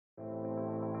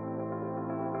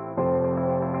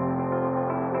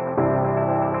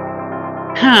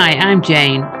Hi, I'm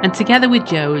Jane, and together with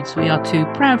Jodes, we are two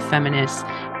proud feminists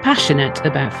passionate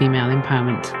about female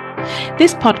empowerment.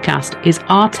 This podcast is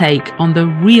our take on the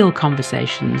real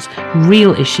conversations,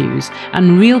 real issues,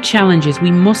 and real challenges we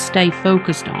must stay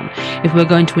focused on if we're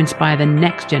going to inspire the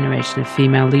next generation of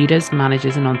female leaders,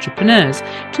 managers, and entrepreneurs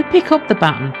to pick up the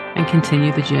baton and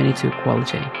continue the journey to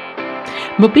equality.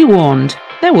 But be warned,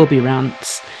 there will be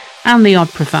rants and the odd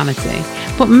profanity,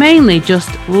 but mainly just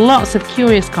lots of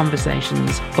curious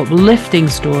conversations, uplifting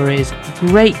stories,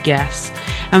 great guests,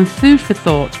 and food for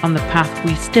thought on the path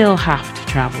we still have to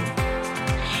travel.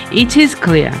 It is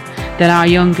clear that our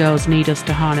young girls need us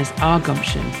to harness our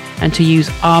gumption and to use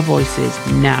our voices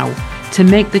now to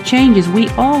make the changes we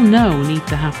all know need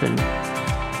to happen.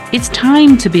 It's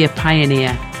time to be a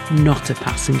pioneer, not a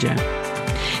passenger.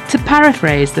 To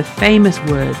paraphrase the famous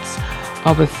words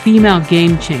of a female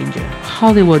game changer,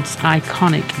 Hollywood's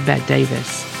iconic Bette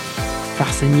Davis,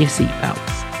 fasten your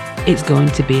seatbelts. It's going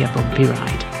to be a bumpy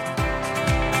ride.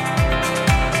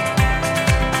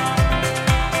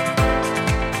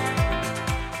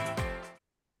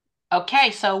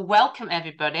 Okay, so welcome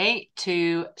everybody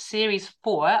to series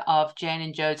 4 of Jane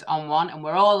and Jodes on One, and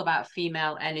we're all about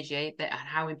female energy and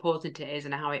how important it is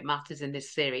and how it matters in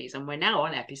this series. And we're now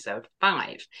on episode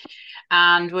 5,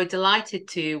 and we're delighted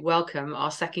to welcome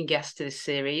our second guest to this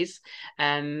series,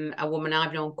 a woman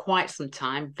I've known quite some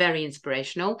time, very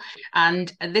inspirational.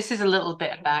 And this is a little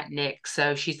bit about Nick.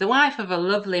 So she's the wife of a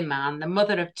lovely man, the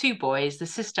mother of 2 boys, the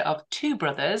sister of 2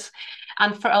 brothers,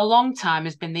 and for a long time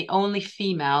has been the only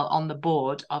female on the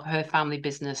board of her family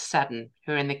business, Seddon,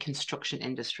 who are in the construction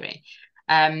industry.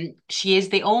 She is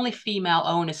the only female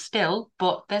owner still,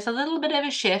 but there's a little bit of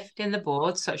a shift in the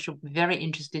board, so it should be very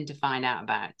interesting to find out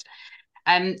about.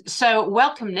 So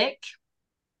welcome, Nick.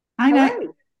 Hi, Nick.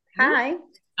 Hi.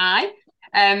 Hi.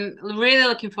 Really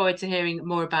looking forward to hearing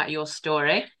more about your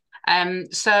story.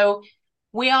 So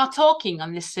we are talking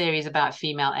on this series about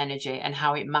female energy and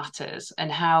how it matters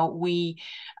and how we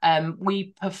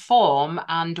perform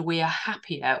and we are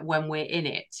happier when we're in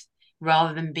it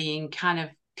rather than being kind of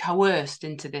coerced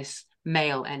into this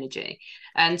male energy.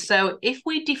 And so if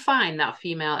we define that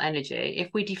female energy, if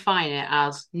we define it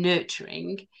as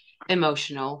nurturing,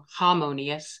 emotional,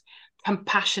 harmonious,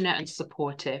 compassionate and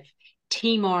supportive,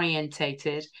 team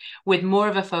orientated, with more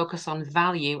of a focus on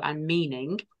value and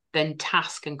meaning than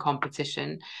task and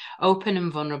competition, open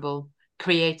and vulnerable,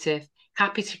 creative,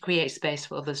 happy to create space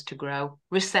for others to grow,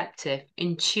 receptive,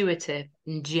 intuitive,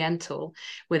 and gentle,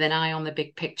 with an eye on the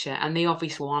big picture, and the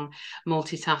obvious one,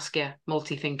 multitasker,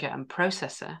 multi-thinker, and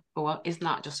processor. Well, isn't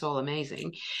that just all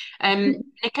amazing?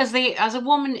 Because as a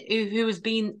woman who has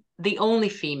been the only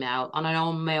female on an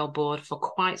all-male board for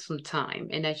quite some time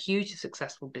in a hugely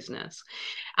successful business,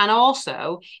 and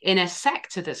also in a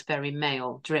sector that's very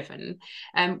male-driven,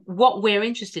 what we're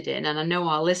interested in, and I know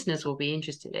our listeners will be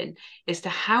interested in, is to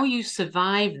how you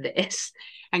survive this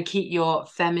and keep your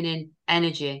feminine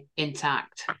energy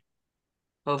intact.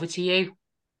 Over to you.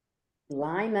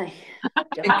 Blimey.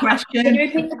 Good question. Can you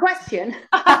repeat the question?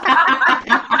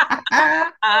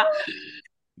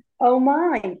 Oh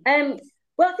my.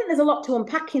 Well, I think there's a lot to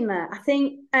unpack in there. I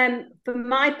think from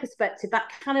my perspective,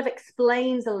 that kind of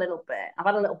explains a little bit. I've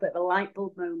had a little bit of a light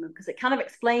bulb moment because it kind of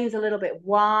explains a little bit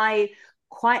why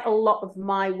quite a lot of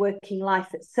my working life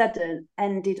at Seddon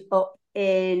ended up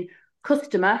in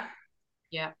customer,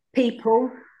 people,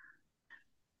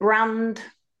 brand,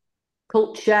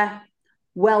 culture,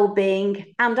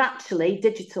 well-being, and actually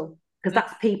digital, because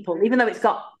that's people. Even though it's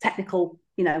got technical,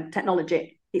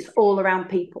 technology, it's all around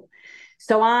people.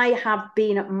 So I have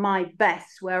been at my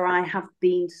best where I have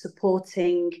been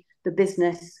supporting the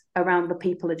business around the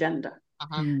people agenda.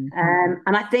 And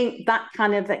I think that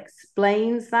kind of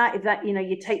explains that, is that,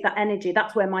 you take that energy,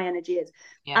 that's where my energy is.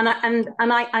 And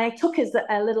I took it as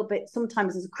a little bit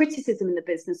sometimes as a criticism in the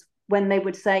business when they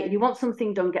would say, if you want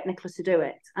something done, get Nicola to do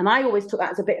it. And I always took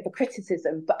that as a bit of a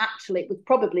criticism, but actually it was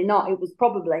probably not. It was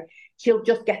probably, she'll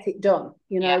just get it done,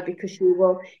 because she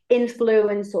will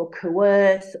influence or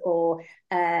coerce or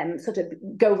sort of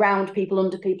go round people,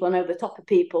 under people and over the top of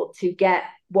people to get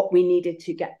what we needed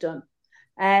to get done.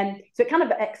 So it kind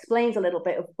of explains a little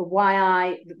bit of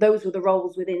why those were the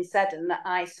roles within Seddon that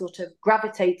I sort of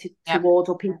gravitated towards,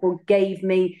 or people gave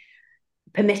me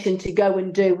permission to go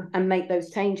and do and make those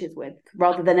changes with,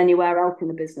 rather than anywhere else in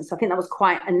the business. I think that was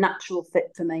quite a natural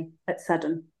fit for me at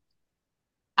Seddon.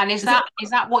 And is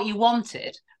that what you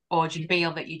wanted, or do you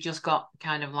feel that you just got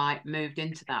kind of like moved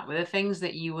into that? Were there things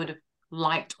that you would have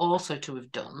liked also to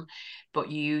have done,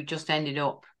 but you just ended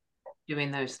up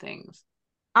doing those things?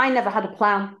 I never had a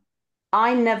plan.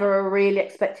 I never really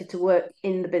expected to work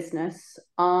in the business.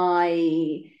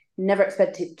 I never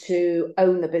expected to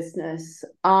own the business.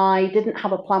 I didn't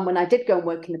have a plan when I did go and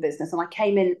work in the business. And I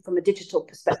came in from a digital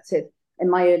perspective in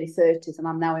my early 30s, and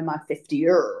I'm now in my 50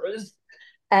 years.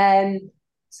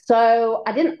 So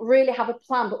I didn't really have a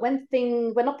plan. But when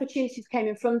opportunities came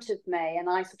in front of me, and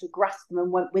I sort of grasped them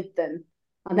and went with them,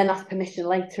 and then asked permission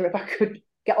later if I could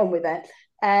get on with it,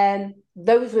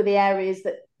 those were the areas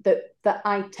that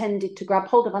I tended to grab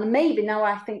hold of. And maybe now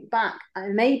I think back,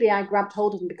 maybe I grabbed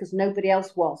hold of them because nobody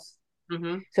else was.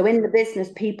 Mm-hmm. So in the business,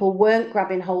 people weren't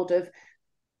grabbing hold of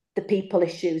the people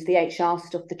issues, the HR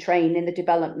stuff, the training, the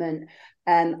development.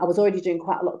 I was already doing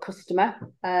quite a lot of customer,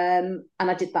 and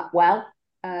I did that well.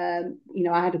 I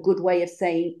had a good way of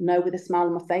saying no with a smile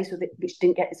on my face, which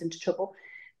didn't get us into trouble.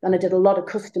 And I did a lot of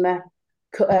customer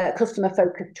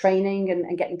focused training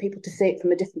and getting people to see it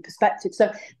from a different perspective.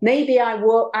 So maybe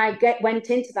went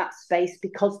into that space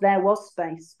because there was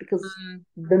space, because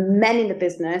the men in the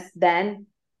business then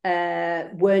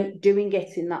weren't doing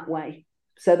it in that way.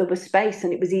 So there was space,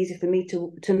 and it was easy for me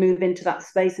to move into that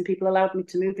space, and people allowed me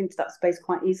to move into that space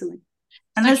quite easily.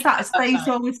 And has that space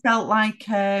always felt like,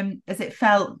 as it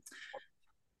felt,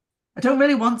 I don't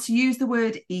really want to use the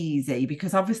word easy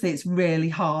because obviously it's really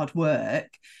hard work.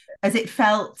 Has it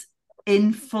felt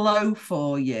in flow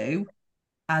for you?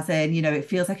 As in, it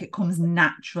feels like it comes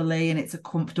naturally and it's a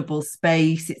comfortable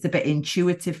space. It's a bit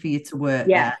intuitive for you to work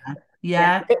there.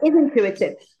 Yeah, it is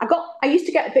intuitive. I used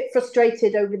to get a bit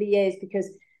frustrated over the years because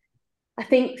I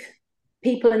think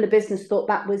people in the business thought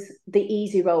that was the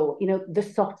easy role, the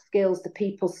soft skills, the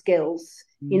people skills,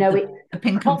 the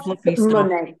pink and fluffy stuff.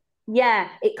 Money. Yeah,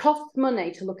 it costs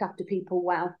money to look after people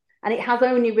well. And it has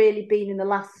only really been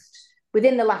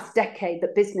within the last decade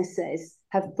that businesses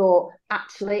have thought,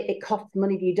 actually, it costs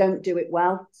money if you don't do it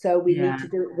well. So we need to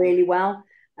do it really well.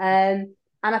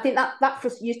 And I think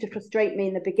that used to frustrate me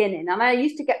in the beginning. And I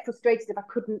used to get frustrated if I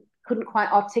couldn't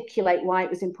quite articulate why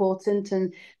it was important,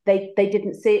 and they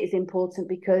didn't see it as important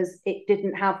because it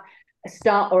didn't have a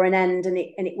start or an end, and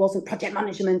it wasn't project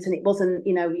management, and it wasn't,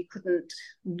 you couldn't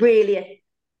really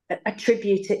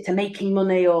attribute it to making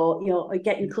money or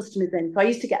getting customers in. So I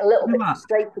used to get a little bit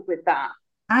frustrated with that.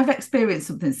 I've experienced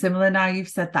something similar now you've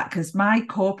said that, because my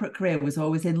corporate career was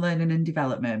always in learning and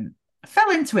development. I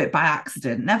fell into it by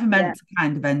accident, never meant to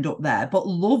kind of end up there, but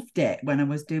loved it when I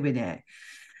was doing it.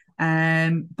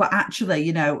 But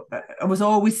actually, I was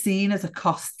always seen as a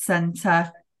cost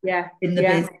centre in the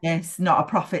business, not a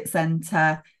profit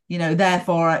centre.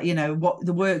 Therefore, what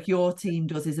the work your team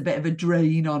does is a bit of a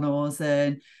drain on us,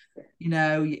 and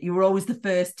you were always the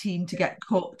first team to get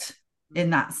cut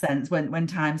in that sense when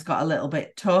times got a little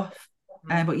bit tough.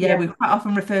 But we're quite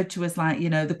often referred to as like,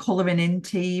 the colouring in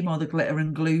team or the glitter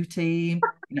and glue team.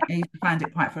 I used to find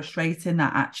it quite frustrating,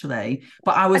 that actually.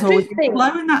 But I was always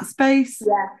low in that space.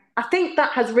 Yeah, I think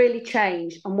that has really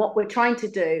changed. And what we're trying to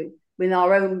do with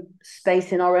our own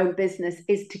space in our own business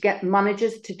is to get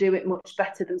managers to do it much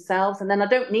better themselves. And then I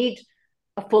don't need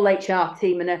a full HR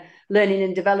team and a learning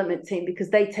and development team,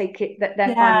 because they take it, that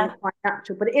they're finding it quite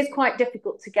natural. But it is quite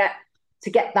difficult to get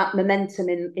that momentum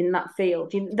in that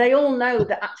field. They all know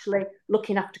that actually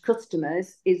looking after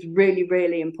customers is really,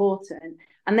 really important.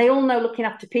 And they all know looking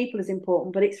after people is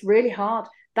important, but it's really hard.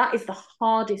 That is the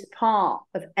hardest part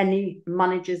of any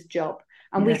manager's job.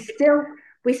 And we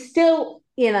still,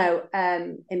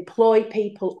 employ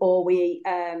people, or we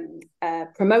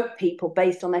promote people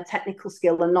based on their technical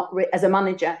skill and not as a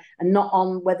manager, and not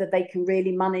on whether they can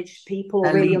really manage people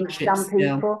or really understand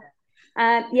people.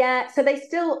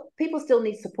 So people still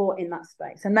need support in that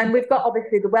space. And then we've got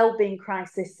obviously the wellbeing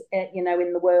crisis, in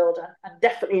the world, and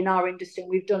definitely in our industry.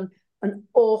 We've done an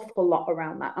awful lot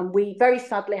around that. And we very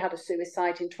sadly had a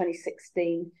suicide in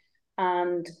 2016.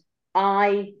 And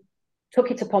I took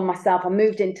it upon myself. I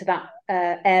moved into that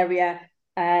area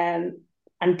and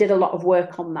did a lot of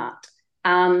work on that.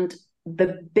 And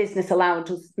the business allowed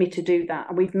me to do that.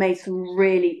 And we've made some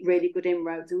really, really good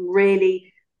inroads, and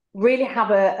really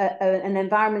have an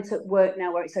environment at work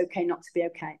now where it's okay not to be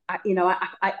okay.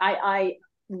 I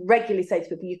regularly say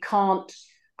to people,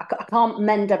 I can't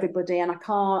mend everybody, and I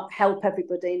can't help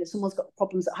everybody. And if someone's got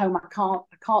problems at home, I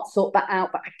can't sort that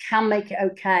out, but I can make it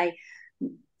okay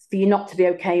for you not to be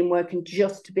okay in work, and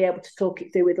just to be able to talk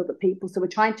it through with other people. So we're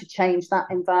trying to change that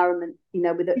environment,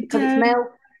 because it's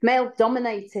male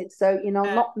dominated. So,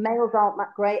 not males aren't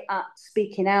that great at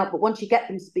speaking out, but once you get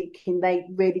them speaking, they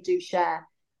really do share.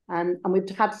 And we've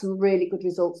had some really good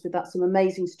results with that, some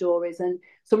amazing stories and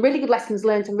some really good lessons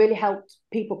learned, and really helped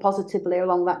people positively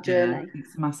along that journey.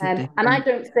 It's massive. And I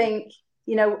don't think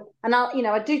you know, and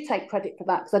I do take credit for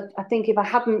that, because I think if I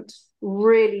hadn't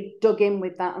really dug in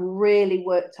with that and really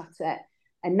worked at it,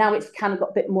 and now it's kind of got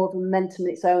a bit more of a momentum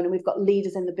of its own, and we've got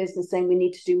leaders in the business saying we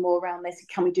need to do more around this,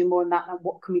 can we do more on that, and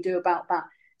what can we do about that?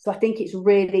 So I think it's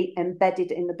really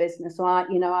embedded in the business. So I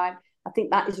think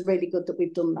that is really good that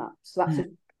we've done that. So that's a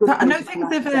good. I know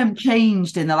things have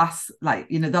changed in the last,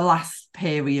 the last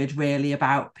period, really,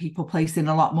 about people placing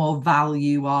a lot more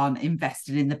value on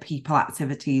investing in the people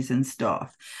activities and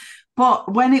stuff.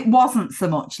 But when it wasn't so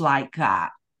much like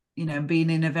that, being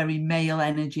in a very male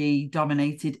energy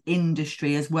dominated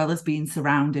industry, as well as being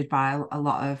surrounded by a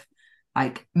lot of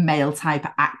male type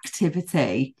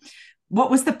activity,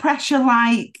 what was the pressure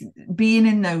like being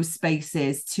in those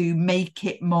spaces to make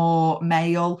it more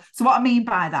male? So what I mean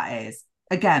by that is,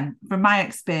 again, from my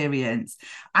experience,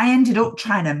 I ended up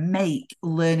trying to make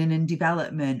learning and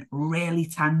development really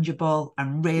tangible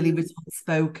and really results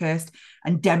focused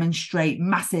and demonstrate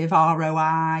massive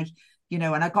ROI,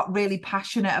 and I got really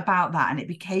passionate about that. And it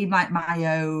became like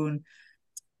my own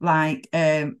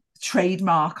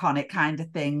trademark on it, kind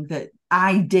of thing, that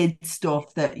I did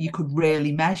stuff that you could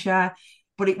really measure.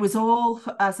 But it was all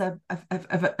as a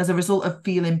result of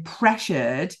feeling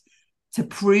pressured to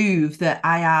prove that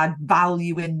I had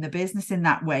value in the business in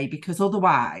that way, because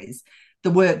otherwise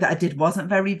the work that I did wasn't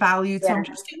very valued. So I'm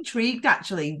just intrigued,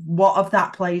 actually, what of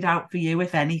that played out for you,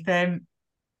 if anything?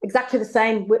 Exactly the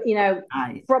same.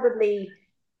 Probably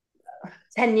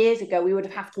 10 years ago, we would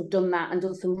have to have done that and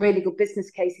done some really good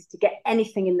business cases to get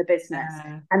anything in the business,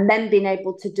 and then being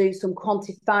able to do some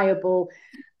quantifiable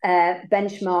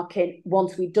benchmarking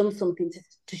once we've done something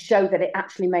to show that it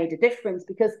actually made a difference,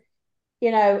 because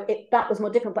that was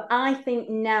more different. But I think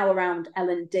now around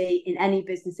L&D in any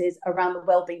businesses, around the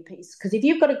wellbeing piece, because if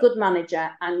you've got a good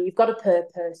manager and you've got a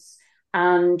purpose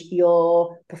and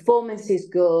your performance is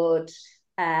good,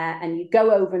 and you go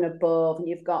over and above, and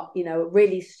you've got a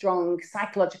really strong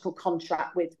psychological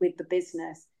contract with the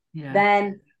business,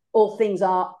 then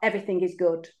everything is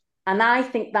good. And I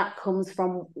think that comes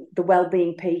from the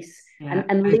wellbeing piece,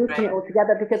 and linking it all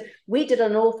together, because we did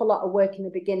an awful lot of work in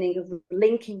the beginning of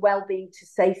linking wellbeing to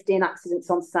safety and accidents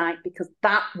on site, because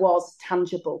that was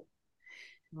tangible.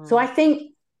 So I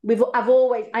think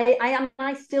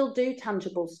I still do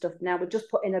tangible stuff now. We're just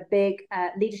put in a big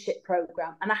leadership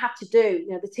program, and I had to do,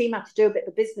 the team had to do a bit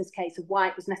of a business case of why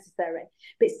it was necessary.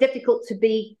 But it's difficult to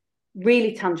be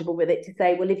really tangible with it, to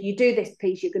say, well, if you do this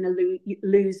piece, you're going to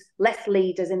lose less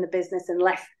leaders in the business and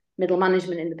less middle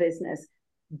management in the business.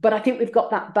 But I think we've got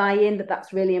that buy-in,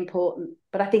 that's really important.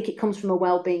 But I think it comes from a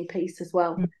well-being piece as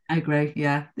well. I agree.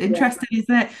 Yeah. Interesting,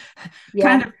 isn't it?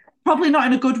 Kind of, probably not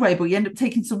in a good way, but you end up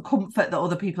taking some comfort that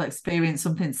other people experience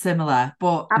something similar.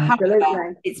 But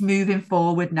however, it's moving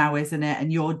forward now, isn't it?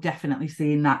 And you're definitely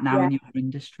seeing that now in your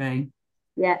industry.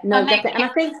 Yeah, no, definitely.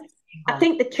 And I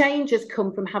think the changes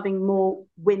come from having more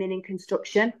women in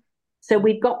construction. So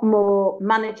we've got more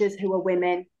managers who are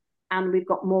women, and we've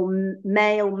got more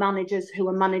male managers who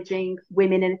are managing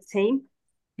women in a team.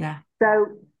 Yeah. So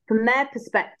from their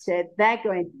perspective, they're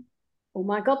going, oh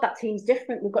my God, that team's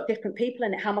different. We've got different people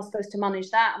in it. How am I supposed to manage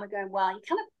that? And we're going, well, you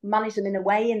kind of manage them in a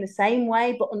way, in the same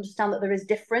way, but understand that there is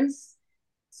difference.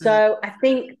 So I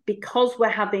think because we're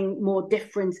having more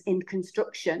difference in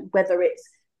construction, whether it's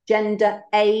gender,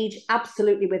 age,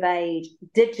 absolutely with age,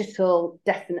 digital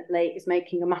definitely is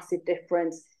making a massive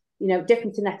difference.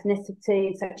 Difference in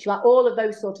ethnicity, sexuality, all of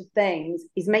those sort of things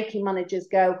is making managers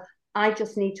go, I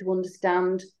just need to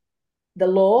understand the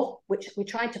law, which we're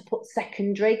trying to put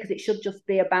secondary, because it should just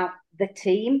be about the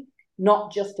team,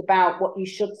 not just about what you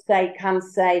should say, can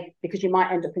say, because you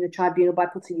might end up in a tribunal by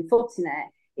putting your foot in it.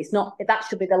 It's not, that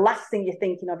should be the last thing you're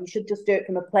thinking of. You should just do it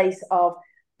from a place of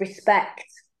respect.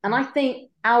 And I think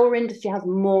our industry has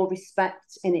more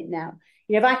respect in it now.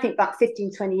 If I think back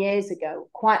 15, 20 years ago,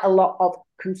 quite a lot of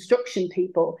construction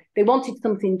people, they wanted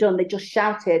something done, they just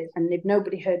shouted, and if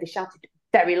nobody heard, they shouted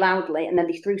very loudly, and then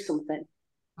they threw something.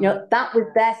 That was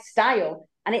their style.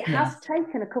 And it has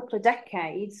taken a couple of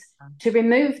decades to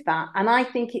remove that. And I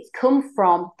think it's come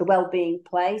from the wellbeing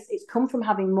place. It's come from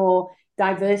having more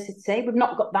diversity. We've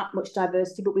not got that much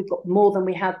diversity, but we've got more than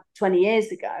we had 20 years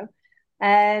ago.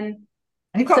 And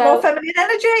you've got more feminine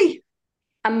energy.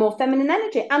 And more feminine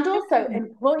energy. And also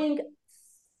employing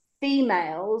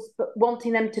females, but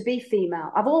wanting them to be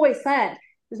female. I've always said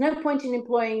there's no point in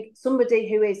employing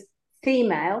somebody who is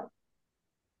female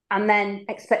and then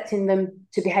expecting them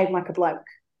to behave like a bloke,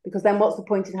 because then what's the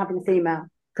point in having a female?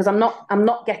 Because I'm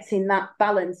not getting that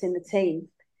balance in the team.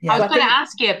 Yeah. I was going to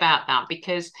ask you about that,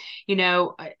 because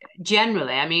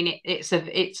generally, I mean,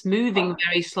 it's moving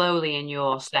very slowly in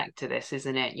your sector, this,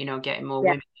 isn't it? Getting more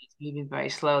women moving very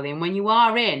slowly. And when you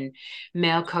are in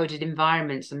male-coded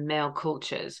environments and male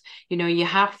cultures, you know, you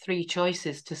have three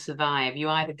choices to survive. You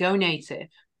either go native,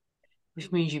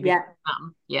 which means you become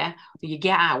man, or you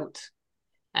get out,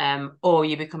 or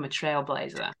you become a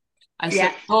trailblazer. And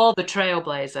so you're the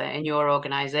trailblazer in your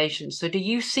organization. So do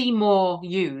you see more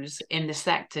yous in the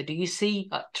sector? Do you see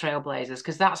trailblazers?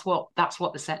 Because that's what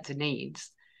the sector needs,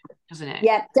 doesn't it?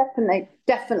 Yeah, definitely.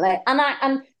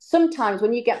 And sometimes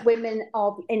when you get women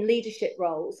in leadership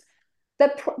roles,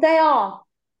 they are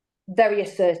very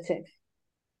assertive,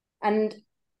 and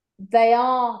they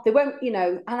won't, you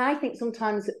know. And I think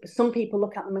sometimes some people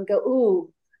look at them and go,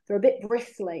 "Ooh, they're a bit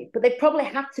bristly," but they probably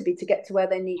have to be to get to where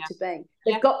they need to be.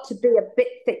 They've got to be a bit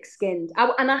thick-skinned.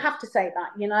 And I have to say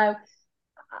that, you know,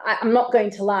 I'm not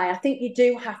going to lie. I think you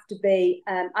do have to be.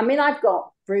 I mean, I've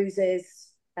got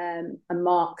bruises and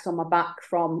marks on my back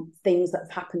from things that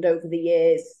have happened over the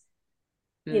years,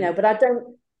 you know, but I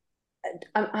don't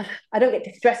get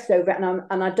distressed over it,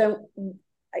 and I don't.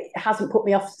 It hasn't put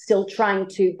me off still trying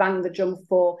to bang the drum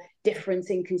for difference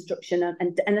in construction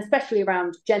and especially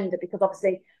around gender, because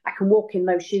obviously I can walk in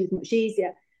those shoes much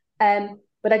easier.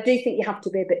 But I do think you have to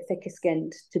be a bit thicker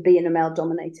skinned to be in a male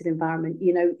dominated environment.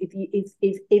 You know,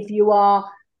 if you are,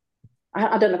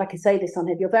 I don't know if I can say this on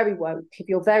here, if you're very woke, if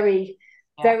you're very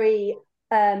if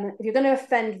you're going to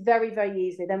offend very, very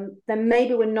easily, then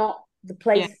maybe we're not the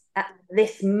place at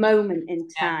this moment in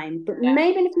time, but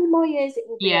maybe in a few more years it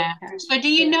will be okay. So do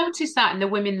you notice that in the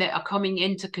women that are coming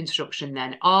into construction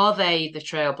then? Are they the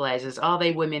trailblazers? Are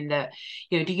they women that,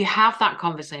 you know, do you have that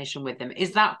conversation with them?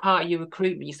 Is that part of your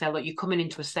recruitment? You say, look, you're coming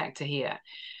into a sector here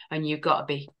and you've got to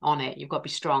be on it. You've got to be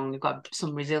strong. You've got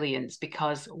some resilience,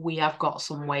 because we have got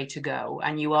some way to go,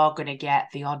 and you are going to get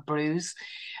the odd bruise,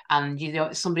 and, you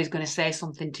know, somebody's going to say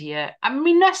something to you. I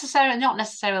mean, not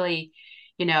necessarily,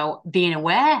 you know, being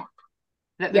aware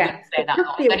that they're going to say that.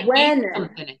 The awareness.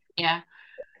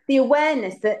 The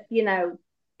awareness that, you know,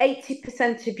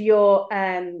 80% of your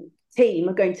team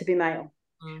are going to be male.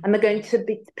 And they're going to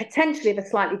be potentially of a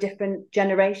slightly different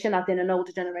generation, as in an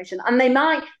older generation. And they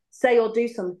might say or do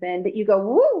something that you go,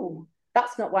 whoa,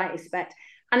 that's not what I expect.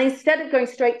 And instead of going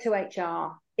straight to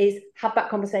HR, is have that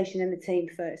conversation in the team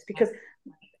first. Because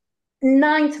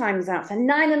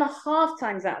 9.5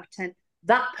 times out of 10,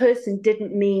 that person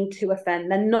didn't mean to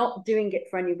offend. They're not doing it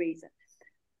for any reason.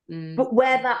 But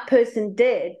where that person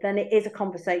did, then it is a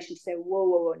conversation to say,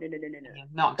 whoa,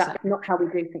 no. That's not how we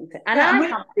do things. And I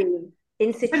have been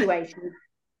in situations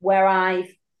where I'll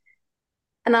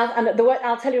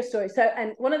tell you a story. So,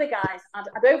 and one of the guys,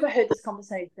 I'd overheard this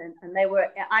conversation, and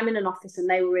I'm in an office, and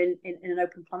they were in an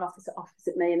open plan office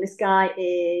opposite me. And this guy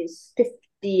is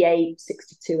 58,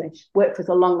 62-ish, worked for us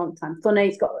a long, long time.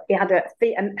 Funny,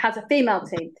 has a female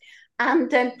team.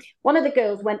 And one of the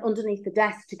girls went underneath the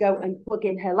desk to go and plug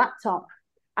in her laptop.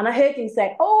 And I heard him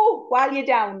say, "Oh, while you're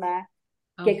down there,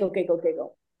 giggle, giggle,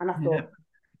 giggle." And I thought,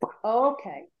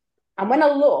 okay. And when I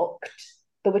looked,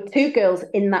 there were two girls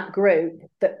in that group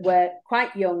that were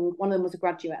quite young. One of them was a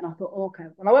graduate. And I thought, okay,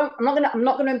 well, I'm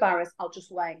not going to embarrass. I'll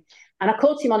just wait. And I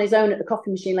caught him on his own at the coffee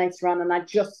machine later on. And I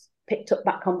just picked up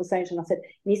that conversation. I said,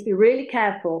 "You need to be really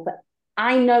careful. But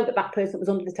I know that person that was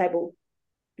under the table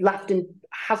laughed and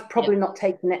has probably not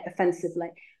taken it offensively.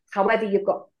 However, you've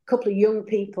got a couple of young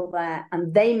people there,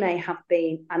 and they may have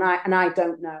been, and I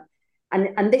don't know."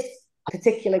 And this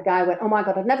particular guy went, "Oh my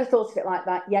God, I've never thought of it like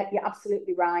that. Yeah, you're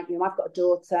absolutely right. You know, I've got a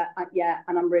daughter.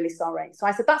 And I'm really sorry." So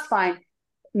I said, "That's fine.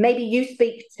 Maybe you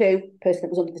speak to the person that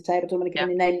was under the table. I don't want to give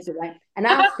any names away. And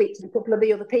I'll speak to a couple of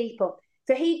the other people."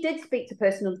 So he did speak to the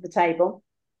person under the table,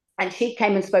 and she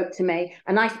came and spoke to me,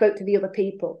 and I spoke to the other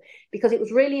people, because it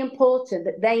was really important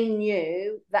that they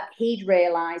knew that he'd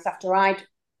realised after I'd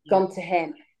gone to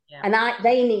him. And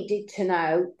they needed to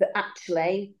know that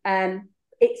actually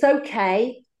it's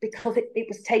okay, because it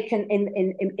was taken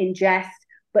in jest,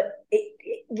 but it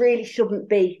really shouldn't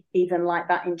be even like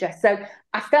that in jest. So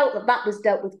I felt that was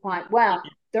dealt with quite well.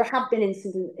 There have been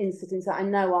incidents that I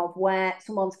know of where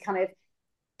someone's kind of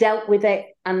dealt with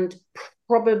it and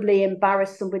probably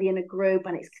embarrassed somebody in a group,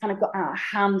 and it's kind of got out of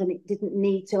hand, and it didn't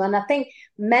need to. And I think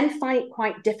men find it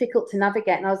quite difficult to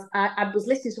navigate. And I was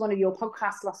listening to one of your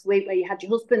podcasts last week where you had your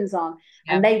husbands on,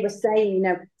 and they were saying, you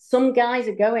know, some guys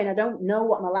are going, "I don't know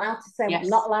what I'm allowed to say, what I'm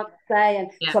not allowed to say,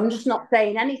 and so I'm just not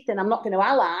saying anything. I'm not going to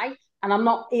ally, and I'm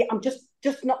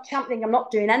just not championing. I'm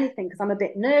not doing anything because I'm a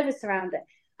bit nervous around it."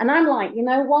 And I'm like, you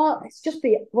know what?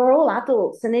 We're all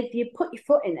adults, and if you put your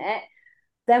foot in it,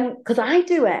 then, because I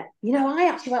do it, you know, I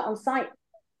actually went on site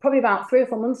probably about 3 or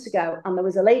 4 months ago, and there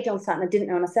was a lady on site, and I didn't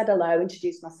know, and I said hello,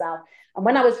 introduced myself. And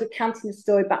when I was recounting the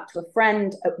story back to a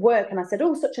friend at work, and I said,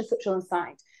 "Oh, such and such on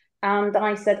site," And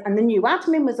I said, and the new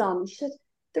admin was on. She said,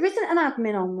 there isn't an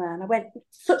admin on there. And I went,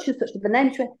 such and such with the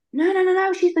name. She went,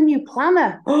 no, she's the new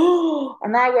planner. Oh,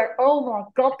 and I went, oh my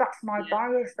God, that's my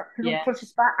bias. That's an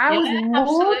unconscious bias. I was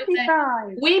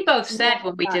mortified. We both said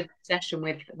when we did the session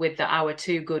with our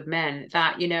two good men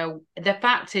that, you know, the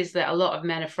fact is that a lot of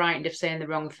men are frightened of saying the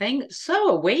wrong thing.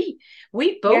 So are we.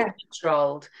 We've both been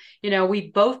trolled. You know,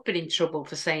 we've both been in trouble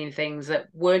for saying things that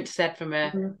weren't said from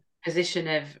a position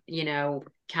of, you know,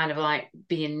 kind of like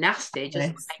being nasty.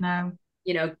 Just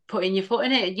you know, putting your foot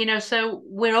in it, you know, so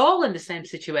we're all in the same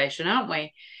situation, aren't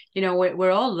we? You know,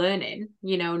 we're all learning,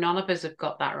 you know, none of us have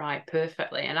got that right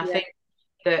perfectly. And I think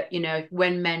that, you know,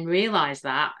 when men realize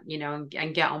that, you know,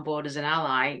 and get on board as an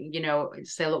ally, you know,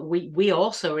 say, look, we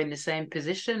also are in the same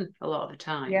position a lot of the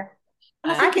time. Yeah.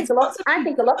 I think a lot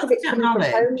of it's coming from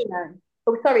home, you know.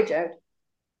 Oh, sorry, Jo.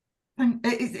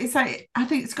 It's like, I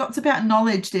think it's got to be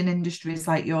acknowledged in industries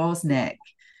like yours, Nick,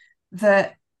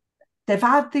 that they've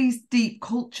had these deep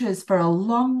cultures for a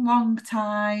long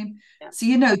time. So,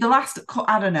 you know, the last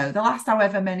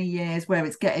however many years where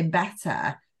it's getting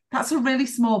better, that's a really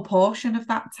small portion of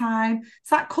that time.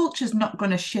 So that culture's not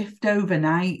going to shift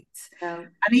overnight. No.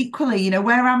 And equally, you know,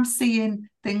 where I'm seeing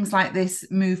things like this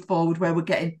move forward, where we're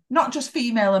getting not just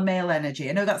female and male energy,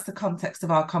 I know that's the context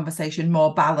of our conversation,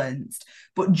 more balanced,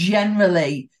 but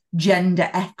generally gender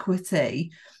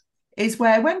equity is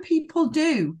where when people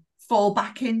do fall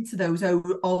back into those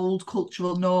old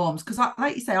cultural norms, because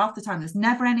like you say, half the time there's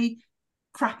never any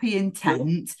crappy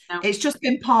intent. No. It's just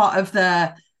been part of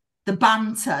the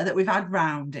banter that we've had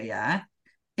round here,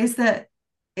 is that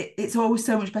it's always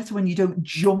so much better when you don't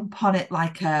jump on it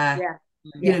like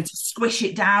you know, to squish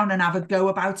it down and have a go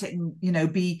about it and, you know,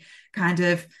 be kind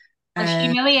of it's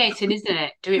humiliating, isn't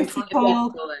it? Do it in front of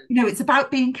people. You know, it's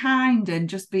about being kind and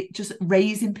just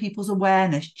raising people's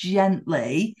awareness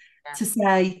gently to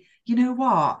say, you know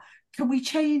what, can we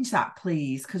change that,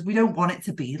 please? Because we don't want it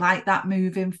to be like that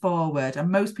moving forward.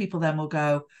 And most people then will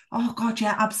go, oh, God,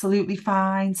 yeah, absolutely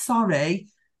fine. Sorry.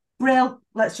 Brill,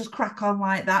 let's just crack on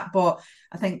like that. But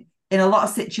I think in a lot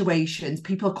of situations,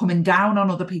 people are coming down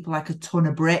on other people like a ton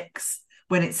of bricks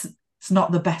when it's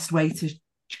not the best way to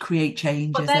create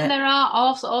change. But then there are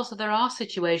also there are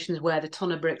situations where the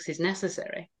ton of bricks is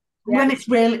necessary. When it's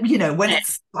really, you know, when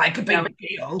it's like a big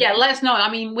deal. Yeah, let's not.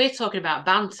 I mean, we're talking about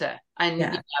banter, and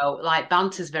you know, like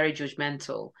banter's very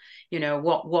judgmental. You know,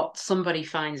 what somebody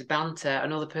finds banter,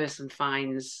 another person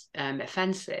finds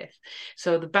offensive.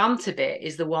 So the banter bit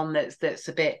is the one that's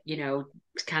a bit, you know,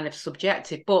 kind of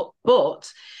subjective. But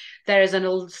there is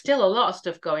still a lot of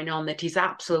stuff going on that is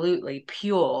absolutely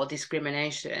pure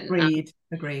discrimination.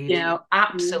 Agreed. You know,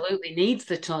 absolutely needs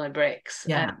the ton of bricks.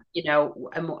 You know,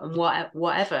 and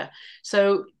whatever.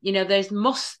 So, you know, there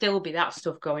must still be that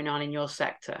stuff going on in your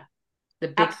sector.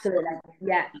 Absolutely,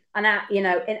 yeah. And you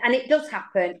know, and it does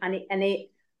happen. And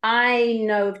I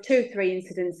know of 2-3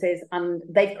 incidences, and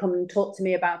they've come and talked to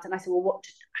me about it. And I said, well,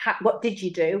 what did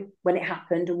you do when it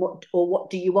happened, and what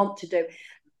do you want to do?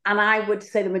 And I would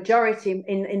say the majority,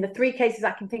 in the 3 cases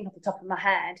I can think off the top of my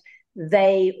head,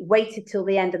 they waited till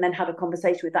the end and then had a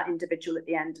conversation with that individual at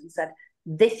the end and said,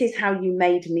 this is how you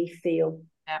made me feel.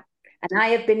 Yeah. And I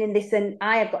have been in this, and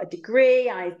I have got a degree,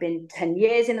 I've been 10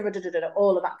 years in the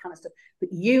all of that kind of stuff. But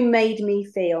you made me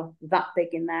feel that big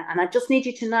in there. And I just need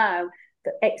you to know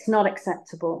that it's not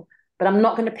acceptable. But I'm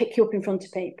not going to pick you up in front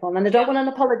of people. And I don't want an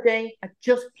apology.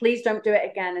 Please don't do it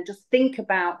again. And just think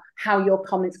about how your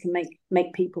comments can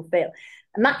make people feel.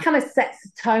 And that kind of sets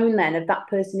the tone then of that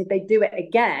person. If they do it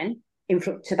again in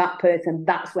front to that person,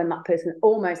 that's when that person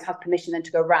almost has permission then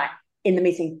to go, right, in the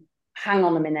meeting, hang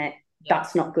on a minute,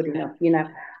 that's not good enough, you know.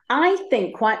 I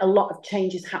think quite a lot of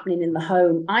change is happening in the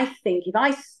home. I think if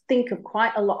I think of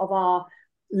quite a lot of our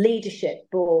leadership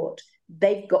board,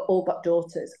 they've all got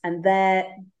daughters, and their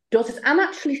daughters and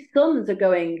actually sons are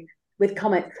going with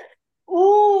comments.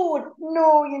 Oh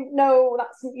no,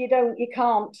 you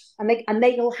can't. And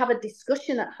they will have a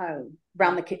discussion at home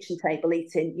around the kitchen table,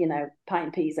 eating, you know, pie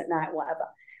and peas at night, whatever.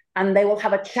 And they will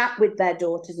have a chat with their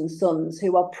daughters and sons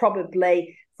who are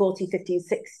probably 14, 15,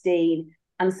 16,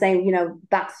 and saying, you know,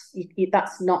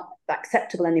 that's not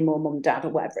acceptable anymore, mum, dad, or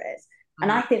whatever it is. Mm-hmm.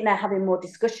 And I think they're having more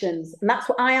discussions, and that's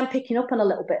what I am picking up on a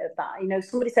little bit of that. You know,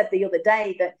 somebody said the other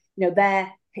day that, you know,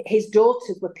 his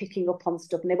daughters were picking up on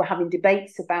stuff, and they were having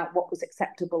debates about what was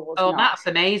acceptable or not. That's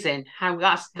amazing. How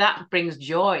that brings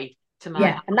joy to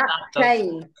my and that's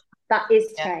change. That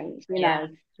is change, you know.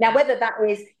 Now, whether that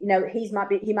is, you know, he might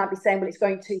be saying, well, it's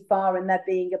going too far, and they're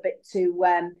being a bit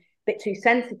too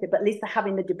sensitive, but at least they're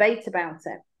having the debate about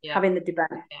it, having the debate.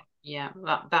 Yeah,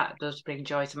 that does bring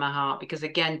joy to my heart, because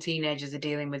again, teenagers are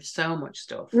dealing with so much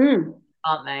stuff,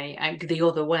 aren't they? And the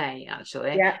other way,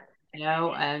 actually. Yeah. You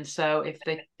know, and so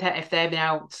if they're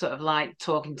now sort of like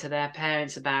talking to their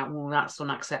parents about, well, that's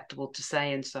unacceptable to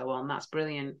say and so on, that's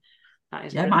brilliant. That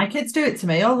is my kids do it to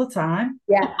me all the time.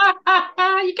 Yeah.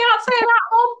 You can't say that,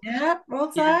 Mum. Yeah,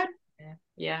 all the time.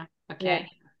 Yeah. Okay.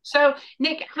 So,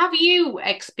 Nick, have you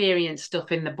experienced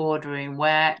stuff in the boardroom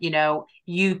where, you know,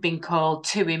 you've been called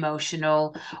too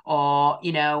emotional, or,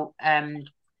 you know,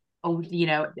 oh, you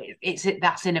know,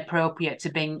 that's inappropriate to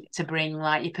bring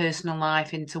like your personal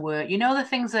life into work? You know, the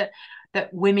things that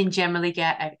women generally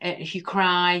get. If you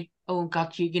cry, oh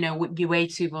God, you know, you're way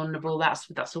too vulnerable.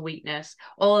 That's a weakness.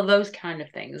 All of those kind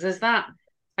of things.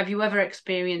 Have you ever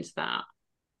experienced that?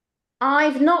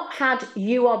 I've not had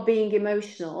 "you are being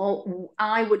emotional."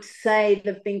 I would say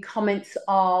there've been comments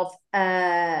of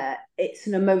it's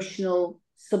an emotional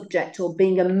subject or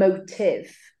being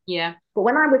emotive. Yeah. But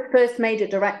when I was first made a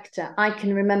director, I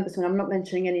can remember someone, I'm not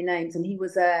mentioning any names, and he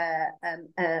was a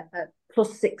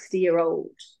plus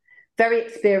 60-year-old, very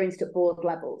experienced at board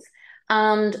levels.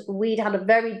 And we'd had a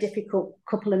very difficult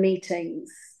couple of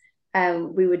meetings.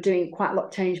 We were doing quite a lot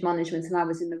of change management, and I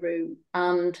was in the room.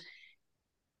 And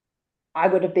I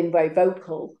would have been very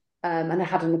vocal, and I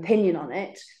had an opinion on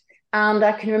it. And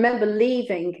I can remember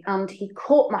leaving, and he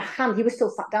caught my hand. He was still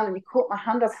sat down, and he caught my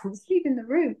hand as I was leaving the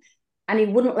room. And he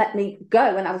wouldn't let me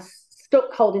go. And I was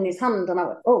stuck holding his hand. And I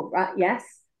went, oh, right, yes.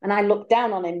 And I looked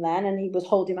down on him then, and he was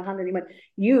holding my hand. And he went,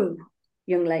 you,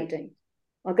 young lady,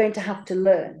 are going to have to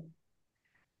learn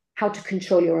how to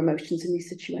control your emotions in these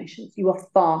situations. You are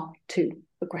far too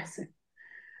aggressive.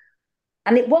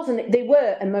 And they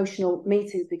were emotional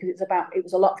meetings, because it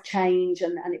was a lot of change,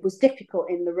 and it was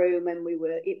difficult in the room, and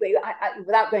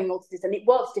without going all to this, and it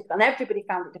was difficult, and everybody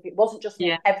found it difficult. It wasn't just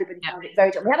me, everybody found it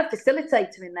very difficult. We had a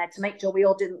facilitator in there to make sure we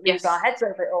all didn't lose our heads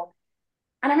over it all.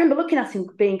 And I remember looking at him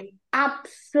being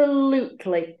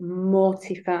absolutely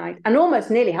mortified and almost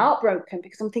nearly heartbroken,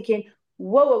 because I'm thinking,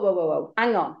 whoa,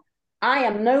 hang on. I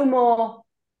am no more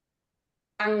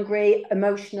angry,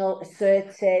 emotional,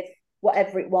 assertive,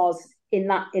 whatever it was, in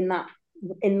that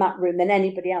room than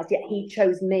anybody else. Yet he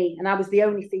chose me, and I was the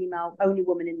only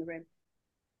woman in the room.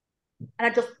 And I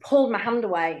just pulled my hand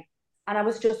away, and I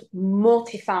was just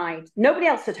mortified. Nobody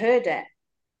else had heard it.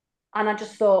 And I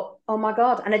just thought, oh my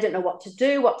God. And I didn't know what to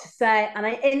do, what to say. And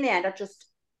in the end, I just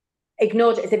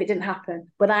ignored it as if it didn't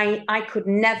happen. But I could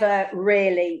never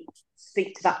really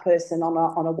speak to that person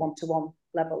on a one-to-one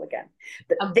level again.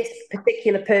 But this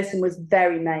particular person was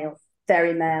very male,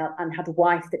 and had a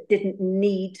wife that didn't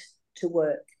need to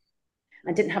work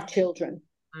and didn't have children.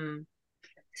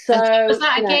 So was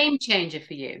that a game changer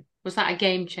for you? Was that a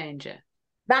game changer?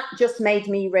 That just made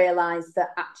me realize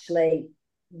that actually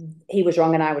he was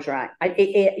wrong and I was right.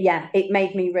 It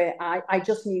made me I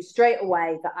just knew straight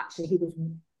away that actually he was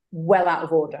well out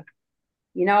of order.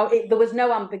 You know, there was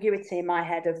no ambiguity in my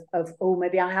head of oh,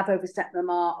 maybe I have overstepped the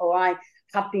mark, or I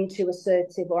have been too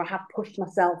assertive, or I have pushed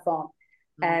myself on.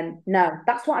 No,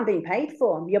 that's what I'm being paid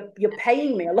for. You're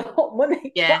paying me a lot of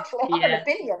money to actually have an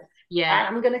opinion. And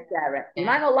I'm going to share it. You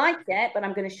might not like it, but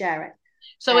I'm going to share it.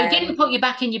 So it didn't put you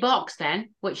back in your box then,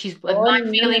 which is my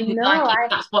feeling.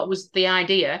 That's what was the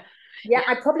idea. Yeah,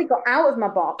 I probably got out of my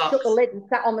box, shut the lid, and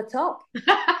sat on the top.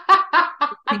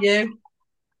 You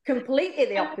completely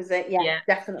the opposite. Yeah,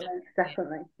 definitely.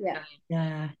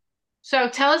 Yeah. So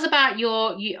tell us about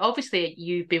obviously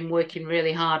you've been working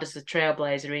really hard as a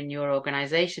trailblazer in your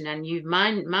organisation, and you've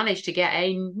managed to get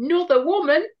another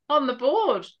woman on the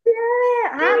board.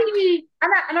 Yeah,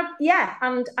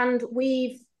 and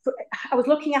we've. I was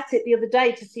looking at it the other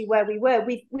day to see where we were.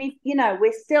 We've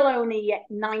we're still only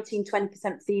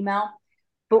 19-20% female,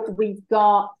 but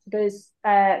there's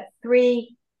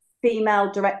 3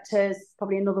 female directors,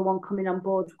 probably another one coming on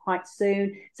board quite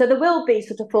soon. So there will be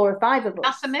sort of 4 or 5 of us.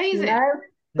 That's amazing.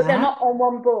 But they're not on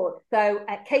one board. So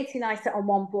Katie and I sit on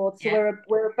one board. So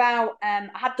we're about, I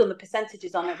had done the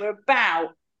percentages on it. We're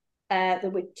about,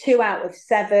 there were 2 out of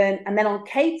 7. And then on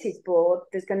Katie's board,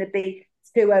 there's going to be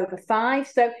 2 over 5.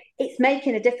 So it's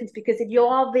making a difference, because if you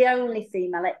are the only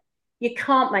female, you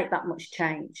can't make that much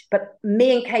change. But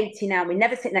me and Katie now, we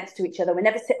never sit next to each other. We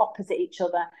never sit opposite each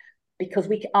other, because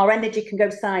our energy can go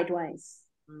sideways.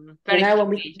 And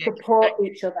we can support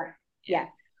each other. Yeah.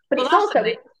 But it's also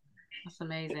amazing. That's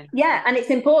amazing. Yeah, and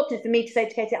it's important for me to say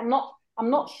to Katie, I'm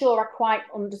not sure I quite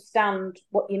understand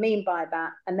what you mean by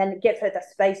that, and then give her the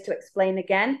space to explain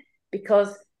again,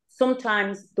 because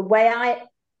sometimes the way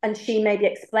she maybe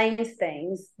explains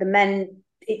things, the men,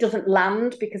 it doesn't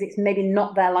land because it's maybe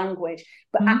not their language.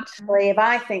 But actually, if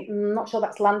I think, I'm not sure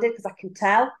that's landed because I can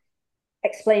tell,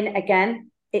 explain it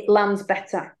again, it lands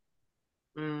better.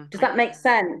 Does that make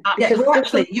sense? Yeah,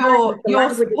 exactly. You're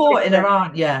supporting her,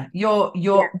 aren't you?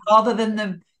 You're rather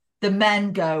than the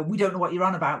men go, we don't know what you're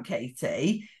on about,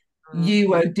 Katie.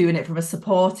 You are doing it from a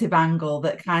supportive angle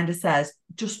that kind of says,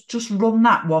 just run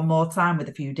that one more time with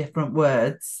a few different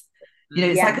words. You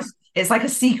know, it's like a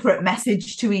secret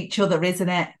message to each other, isn't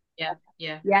it? Yeah,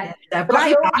 yeah. But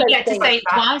you get to say it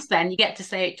twice then. You get to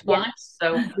say it twice.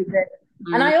 So we do.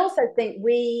 And I also think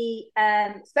we,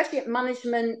 especially at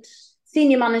management,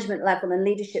 senior management level and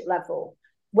leadership level,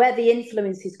 where the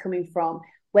influence is coming from,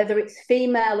 whether it's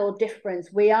female or different,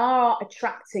 we are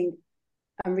attracting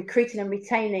and recruiting and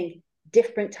retaining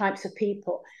different types of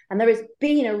people. And there has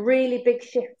been a really big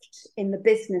shift in the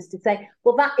business to say,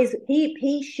 well, that is,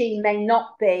 she may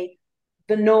not be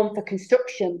the norm for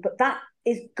construction, but that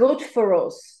is good for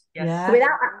us. Yeah. So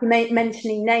without actually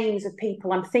mentioning names of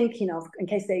people I'm thinking of, in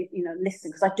case they,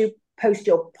 listen, because I do post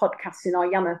your podcasts in our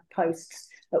Yammer posts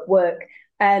at work,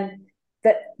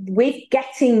 that we're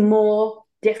getting more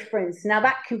difference. Now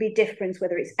that can be difference,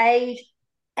 whether it's age,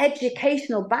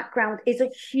 educational background is a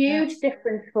huge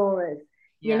difference for us.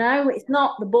 It's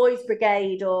not the boys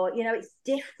brigade or, it's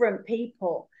different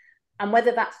people. And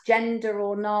whether that's gender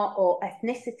or not, or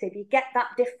ethnicity, if you get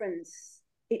that difference,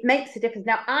 it makes a difference.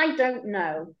 Now, I don't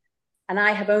know, and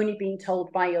I have only been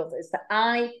told by others that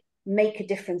I make a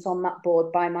difference on that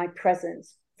board by my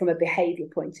presence from a behaviour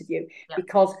point of view.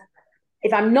 Because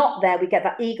if I'm not there, we get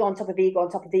that ego on top of ego on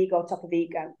top of ego on top of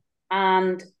ego.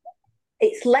 And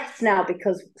it's less now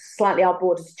because slightly our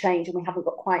board has changed and we haven't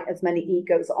got quite as many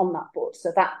egos on that board.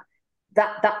 So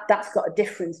that's got a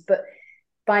difference. But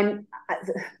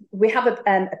we have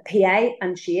a PA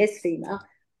and she is female,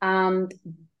 and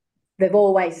they've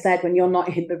always said when you're not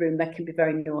in the room, they can be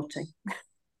very naughty.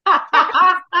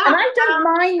 And I don't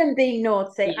mind them being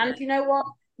naughty. And you know what?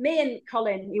 Me and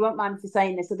Colin, you won't mind me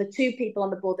saying this, are the two people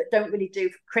on the board that don't really do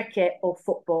cricket or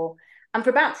football. And for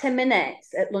about 10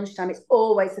 minutes at lunchtime, it's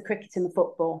always the cricket and the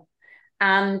football.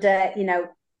 And,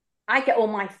 I get all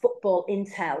my football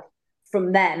intel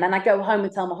from them. And I go home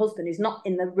and tell my husband, who's not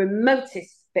in the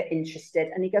remotest bit interested.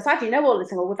 And he goes, how do you know all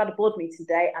this? And well, we've had a board meeting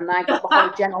today and I got the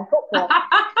whole gen on football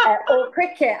or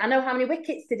cricket. I know how many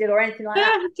wickets they did or anything like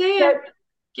that. So,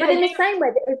 but in the same way,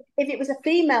 if it was a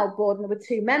female board and there were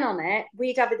two men on it,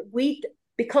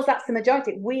 because that's the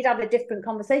majority, we'd have a different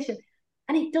conversation.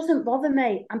 And it doesn't bother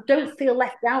me. I don't feel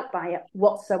left out by it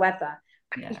whatsoever.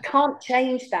 You can't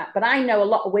change that. But I know a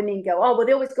lot of women go, oh, well,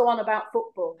 they always go on about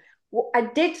football. Well, I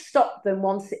did stop them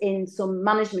once in some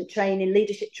management training,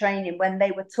 leadership training, when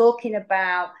they were talking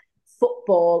about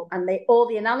football and all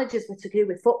the analogies were to do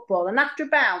with football. And after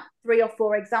about 3 or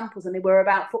 4 examples, and they were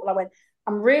about football, I went,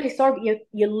 I'm really sorry, but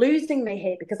you're losing me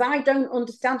here because I don't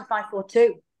understand a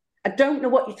 5-4-2. I don't know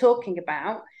what you're talking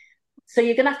about. So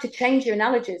you're going to have to change your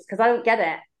analogies because I don't get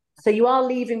it. So you are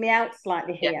leaving me out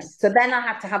slightly here. Yes. So then I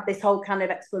have to have this whole kind of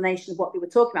explanation of what you were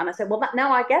talking about. And I said, well,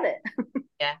 now I get it.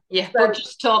 Yeah. So, but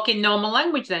just talking normal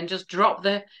language then, just drop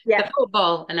the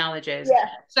football analogies.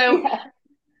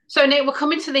 So Nick, we're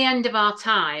coming to the end of our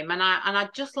time, and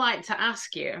I'd just like to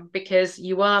ask you, because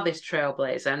you are this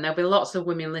trailblazer, and there'll be lots of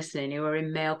women listening who are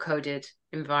in male-coded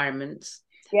environments.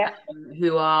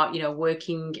 Who are,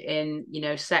 working in,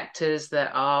 sectors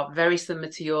that are very similar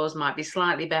to yours, might be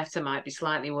slightly better, might be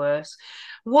slightly worse.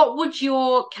 What would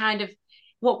your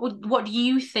what do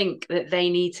you think that they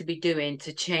need to be doing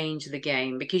to change the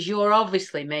game? Because you're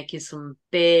obviously making some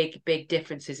big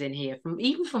differences in here,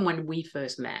 even from when we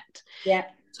first met.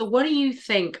 So what do you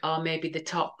think are maybe the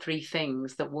top 3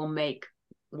 things that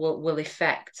will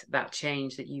affect that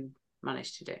change that you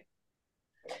managed to do?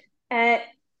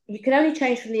 You can only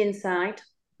change from the inside.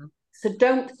 So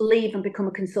don't leave and become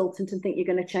a consultant and think you're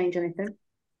going to change anything.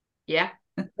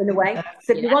 In a way.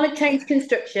 So if you want to change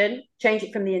construction, change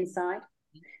it from the inside.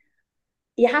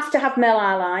 You have to have male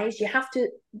allies. You have to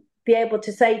be able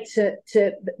to say to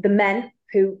the men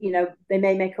who, they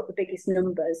may make up the biggest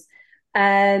numbers,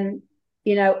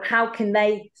 how can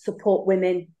they support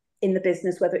women in the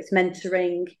business, whether it's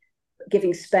mentoring,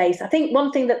 giving space. I think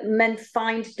one thing that men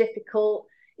find difficult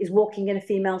is walking in a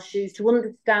female's shoes, to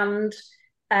understand.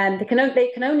 They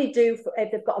can only do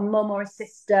if they've got a mum or a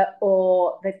sister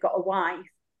or they've got a wife,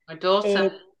 a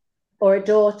daughter, or a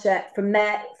daughter from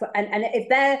there. And if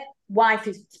their wife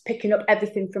is picking up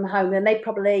everything from home, then they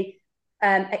probably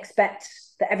expect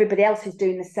that everybody else is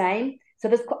doing the same. So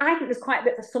I think there's quite a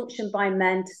bit of assumption by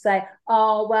men to say,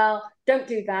 oh, well, don't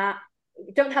do that.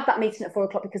 Don't have that meeting at 4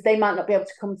 o'clock because they might not be able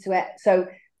to come to it. So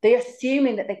they're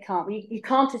assuming that they can't. You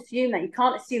can't assume that. You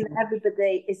can't assume that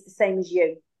everybody is the same as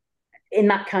you in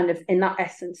that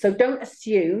essence. So don't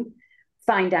assume.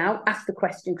 find out, ask the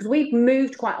question, because we've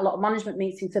moved quite a lot of management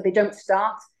meetings so they don't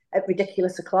start at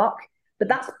ridiculous o'clock. But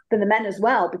that's for the men as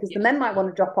well, because the men might want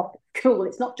to drop off at school.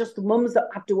 It's not just the mums that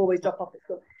have to always drop off at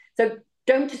school. So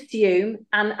don't assume,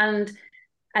 and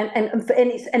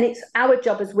it's our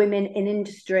job as women in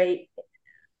industry,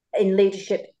 in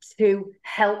leadership, to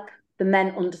help the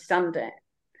men understand it,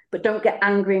 but don't get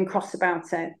angry and cross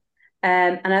about it.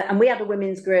 And we had a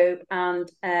women's group, and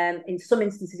in some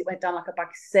instances it went down like a bag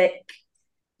of sick,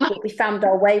 but we found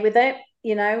our way with it.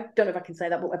 You know, don't know if I can say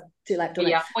that, but we've too late done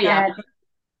it. Yeah.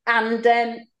 And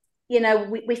you know,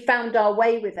 we found our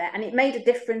way with it, and it made a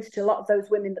difference to a lot of those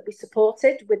women that we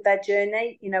supported with their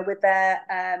journey, you know, with their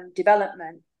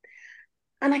development.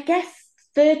 And I guess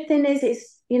third thing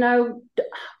is, you know,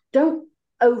 don't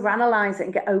overanalyze it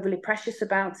and get overly precious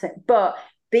about it, but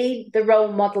be the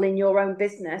role model in your own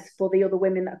business for the other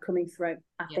women that are coming through.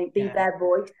 I think be their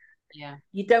voice. Yeah.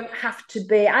 You don't have to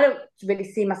be, I don't really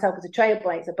see myself as a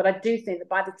trailblazer, but I do think that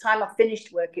by the time I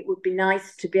finished work, it would be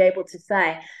nice to be able to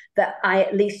say that I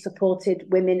at least supported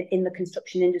women in the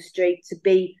construction industry to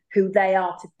be who they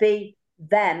are, to be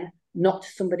them, not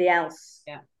somebody else.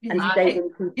 Yeah. And stay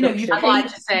in construction. You know, I'd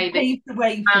like to say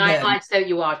that I'd like to say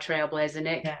you are a trailblazer,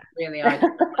 Nick. Yeah. Really are.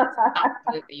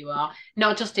 Absolutely you are.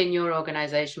 Not just in your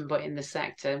organisation, but in the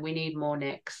sector. We need more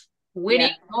Nicks. We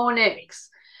need more Nicks.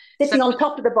 Sitting on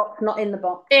top of the box, not in the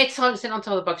box. It's sitting on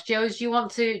top of the box. Jo, do you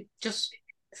want to just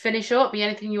finish up?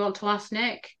 Anything you want to ask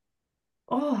Nick?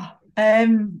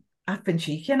 I've been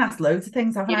cheeky and asked loads of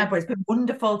things, haven't I? But it's been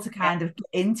wonderful to kind of get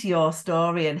into your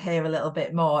story and hear a little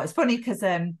bit more. It's funny because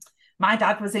my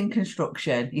dad was in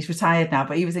construction. He's retired now,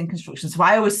 but he was in construction. So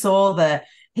I always saw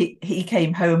he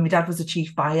came home. My dad was a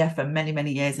chief buyer for many,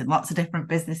 many years in lots of different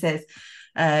businesses.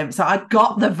 So I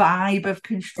got the vibe of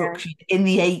construction in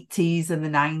the 80s and the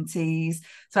 90s.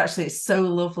 So actually it's so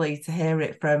lovely to hear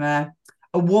it from a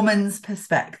woman's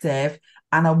perspective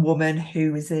and a woman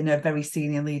who is in a very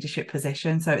senior leadership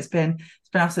position. So it's been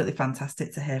absolutely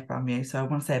fantastic to hear from you. So I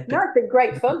want to say it's been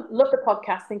great fun. Love the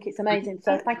podcast. Think it's amazing.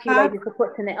 So thank you, ladies, for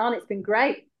putting it on. It's been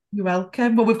great. You're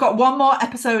welcome. Well, we've got one more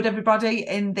episode, everybody,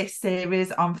 in this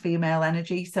series on female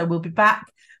energy. So we'll be back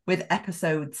with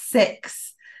episode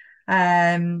 6.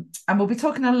 And we'll be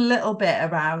talking a little bit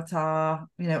about our,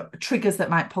 you know, triggers that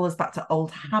might pull us back to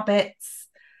old habits,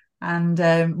 and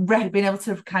being able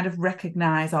to kind of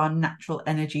recognise our natural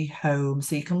energy home.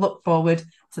 So you can look forward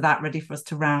to that, ready for us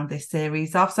to round this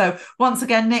series off. So once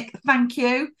again, Nick, thank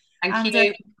you. Thank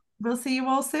you. We'll see you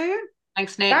all soon.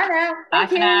 Thanks, Nick. Bye now. Bye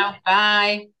for now.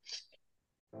 Bye.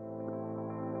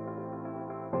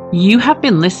 You have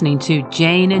been listening to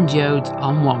Jane and Jodes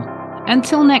on One.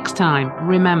 Until next time,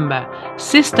 remember,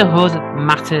 sisterhood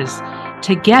matters.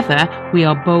 Together, we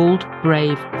are bold,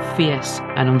 brave, fierce,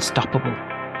 and unstoppable.